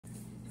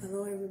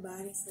Hello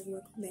everybody, so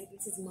welcome back.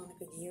 This is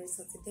Monica here.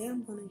 So today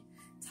I'm going to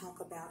talk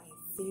about a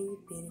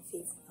few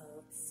benefits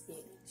of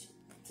spinach.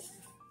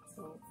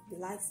 So if you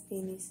like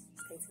spinach,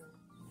 stay tuned.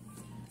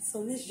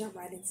 So let's jump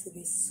right into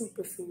this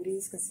superfood. It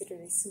is considered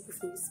a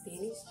superfood,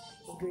 spinach.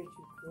 It gives you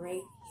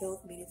great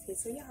health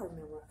benefits. So y'all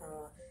remember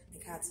the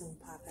cartoon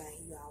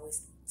Popeye, he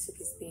always took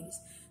his spinach.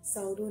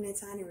 So during that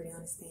time, I didn't really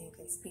understand,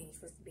 okay, spinach,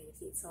 what's the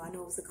benefit? So I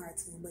know it's a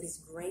cartoon, but it's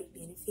great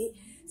benefit.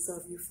 So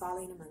if you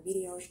follow any of my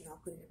videos, you know, I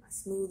put it in my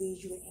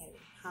smoothies, you can add it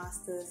in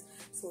pastas.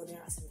 So there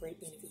are some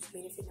great benefits.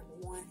 Benefit number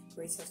one,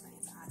 great source of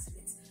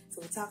antioxidants.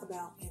 So we talk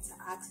about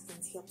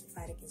antioxidants help to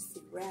fight against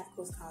free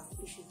radicals, causing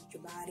issues with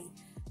your body,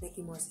 make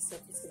you more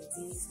susceptible to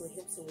disease, so it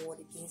helps to ward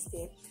against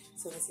it.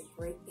 So that's a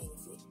great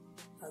benefit,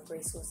 a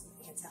great source of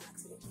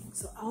antioxidant.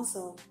 So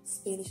also,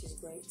 spinach is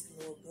great to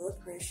lower blood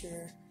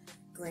pressure,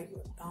 great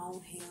with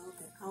bone health,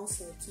 and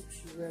also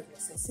keeps you regular.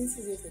 So since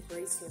it is a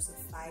great source of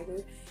fiber,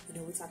 you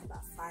know, we talk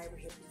about fiber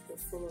helps you feel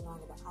fuller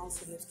longer, but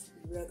also helps keep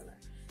you regular.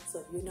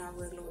 So if you're not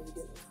regular or you're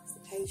dealing with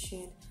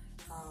constipation,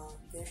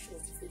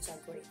 vegetables and fruits are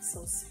great.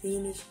 So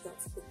spinach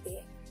helps with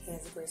that. It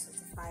has a great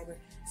source of fiber,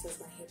 so it's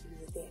going to help you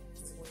with that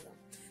as well.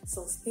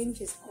 So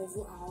spinach is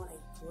overall a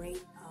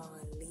great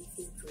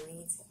leafy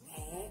green to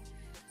add.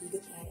 You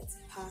can add it to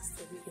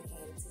pasta, you can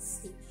add it to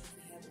soup, you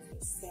can have it in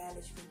your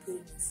salad, you can put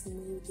it in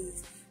smoothies,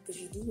 because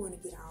you do want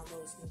to get all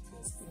those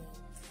nutrients in.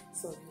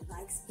 So if you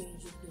like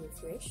spinach, you can do it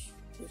fresh,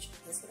 which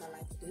that's what I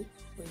like to do,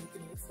 or you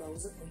can do it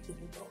frozen, or you can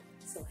do both.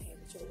 So have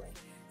it your way.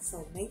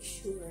 So make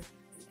sure you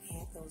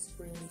add those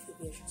green leafy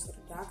vegetables. So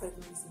the darker the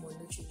greens, the more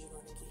nutrients you're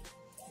going to get.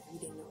 You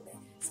didn't know that.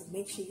 So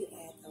make sure you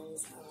add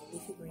those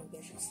leafy green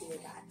vegetables to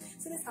your diet.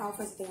 So that's all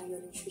for today on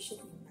your nutrition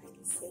in 90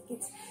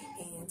 seconds.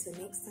 And until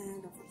next time,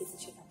 don't forget to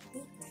check out the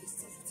book,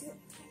 Taste Test Tip,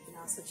 and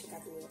also check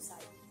out the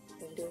website,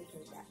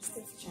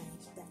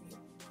 www.stepforchange.net.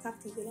 Talk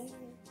to you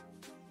later.